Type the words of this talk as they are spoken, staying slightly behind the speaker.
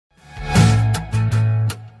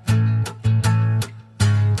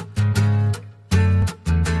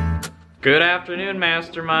Good afternoon,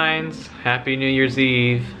 masterminds. Happy New Year's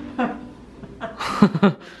Eve.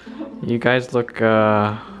 You guys look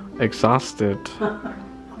exhausted.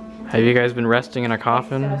 Have you guys been resting in a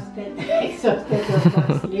coffin? Exhausted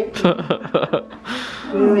of sleeping.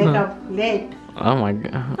 We wake up late. Oh my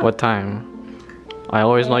god. What time? I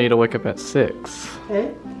always want you to wake up at 6.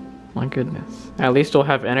 Eh? My goodness. At least you'll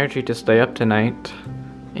have energy to stay up tonight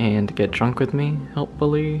and get drunk with me,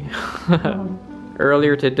 hopefully.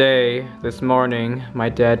 Earlier today, this morning, my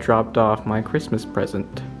dad dropped off my Christmas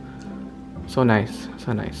present. So nice,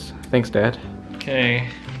 so nice. Thanks, Dad. Okay.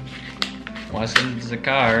 What's in the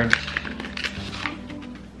card?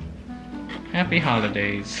 Happy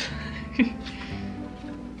holidays.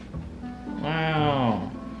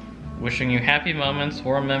 Wow. Wishing you happy moments,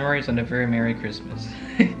 warm memories, and a very Merry Christmas.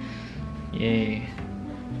 Yay.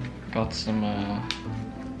 Got some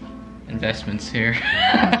investments here.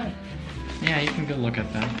 Yeah, you can go look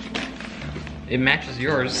at them. It matches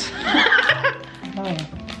yours. Oh.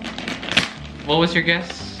 What was your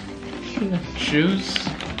guess? Shoes. Shoes?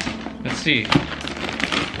 Let's see.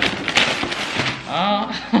 Oh.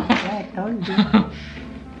 Yeah, I told you.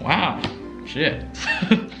 Wow. Shit.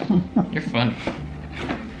 You're funny.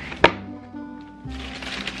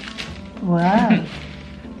 Wow.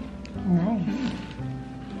 Nice.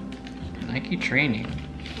 Nike training.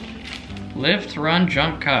 Lift, run,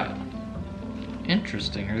 jump, cut.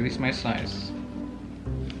 Interesting, or at least my size.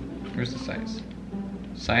 Where's the size?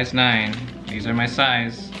 Size 9. These are my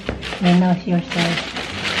size. I know your size.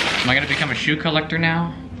 Am I gonna become a shoe collector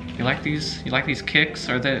now? You like these? You like these kicks?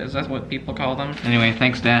 Is that what people call them? Anyway,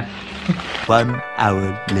 thanks, Dad. 1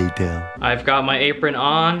 hour later. I've got my apron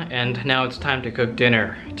on, and now it's time to cook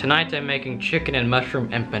dinner. Tonight I'm making chicken and mushroom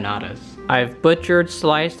empanadas. I've butchered,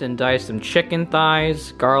 sliced, and diced some chicken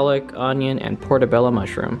thighs, garlic, onion, and portobello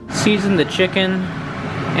mushroom. Season the chicken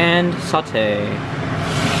and saute.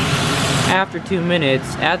 After 2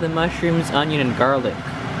 minutes, add the mushrooms, onion, and garlic.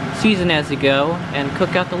 Season as you go, and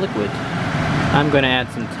cook out the liquid. I'm gonna add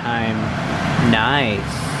some thyme.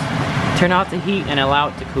 Nice. Turn off the heat and allow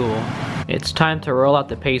it to cool. It's time to roll out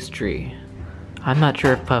the pastry. I'm not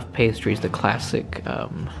sure if puff pastry is the classic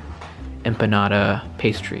empanada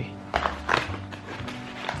pastry.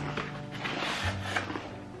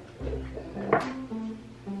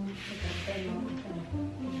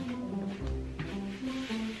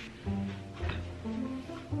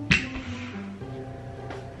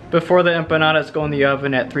 Before the empanadas go in the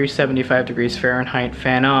oven at 375 degrees Fahrenheit,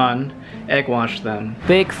 fan on, egg wash them.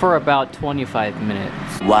 Bake for about 25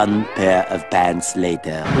 minutes. 1 pair of pants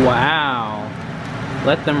later. Wow.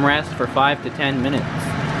 Let them rest for 5 to 10 minutes.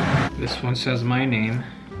 This one says my name.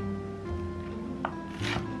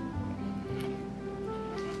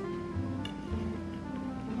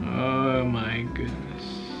 Oh my goodness.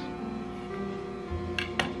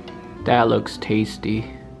 That looks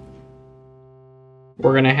tasty.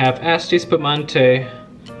 We're gonna have asti spumante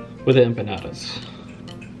with the empanadas.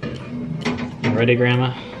 You ready,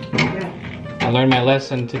 Grandma? Yeah. I learned my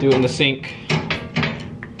lesson to do it in the sink.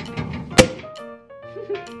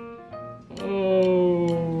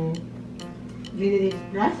 Oh. Did it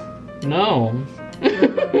splash? No.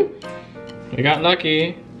 We got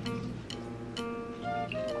lucky.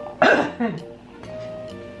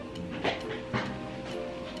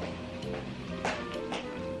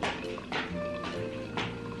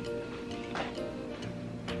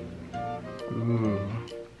 Ooh.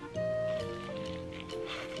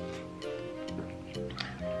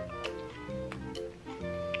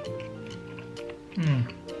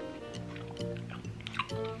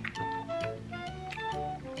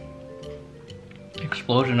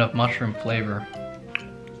 Explosion of mushroom flavor.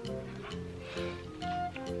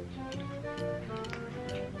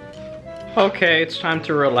 Okay, it's time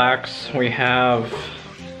to relax. We have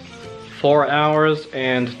 4 hours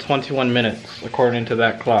and 21 minutes according to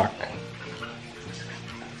that clock.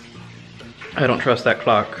 I don't trust that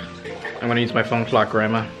clock. I'm gonna use my phone clock,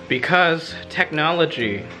 Grandma. Because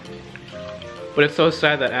technology. But it's so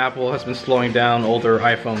sad that Apple has been slowing down older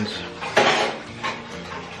iPhones.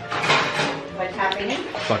 What's happening?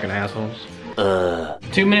 Fucking assholes.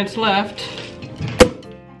 2 minutes left.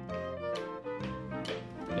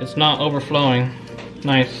 It's not overflowing.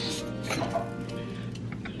 Nice.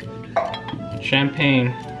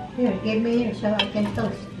 Champagne. Here, give me here so I can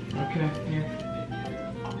toast. Okay, here.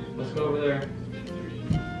 Let's go over there.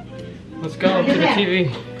 Let's go to the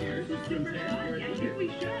TV.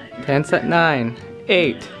 10's at 9,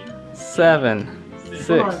 8, 7,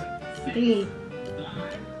 6, 3,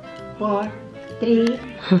 4, 3,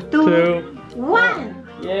 2, 2. 1.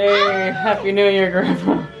 Yay! Happy New Year,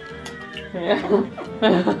 Grandpa. Yeah.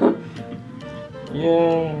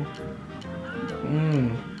 Yay.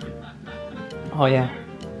 Oh yeah.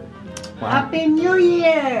 Wow. Happy New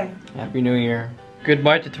Year! Happy New Year.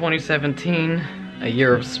 Goodbye to 2017, a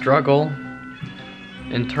year of struggle,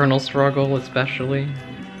 internal struggle especially,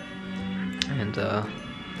 and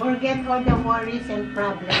Forget all the worries and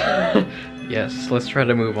problems. yes, let's try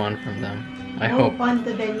to move on from them. I Move on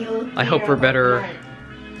to the new hope year for of better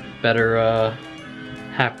life.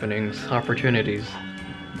 happenings, opportunities.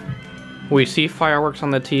 We see fireworks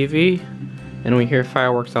on the TV, and we hear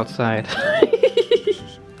fireworks outside.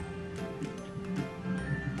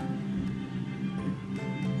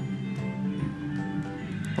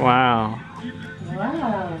 Wow.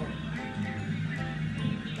 Wow.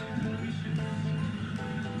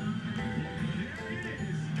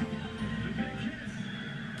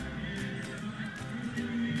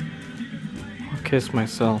 I'll kiss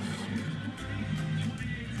myself.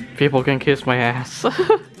 People can kiss my ass.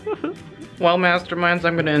 Well, masterminds,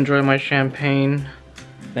 I'm gonna enjoy my champagne.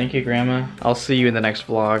 Thank you, Grandma. I'll see you in the next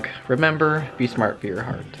vlog. Remember, be smart for your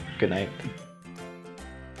heart. Good night.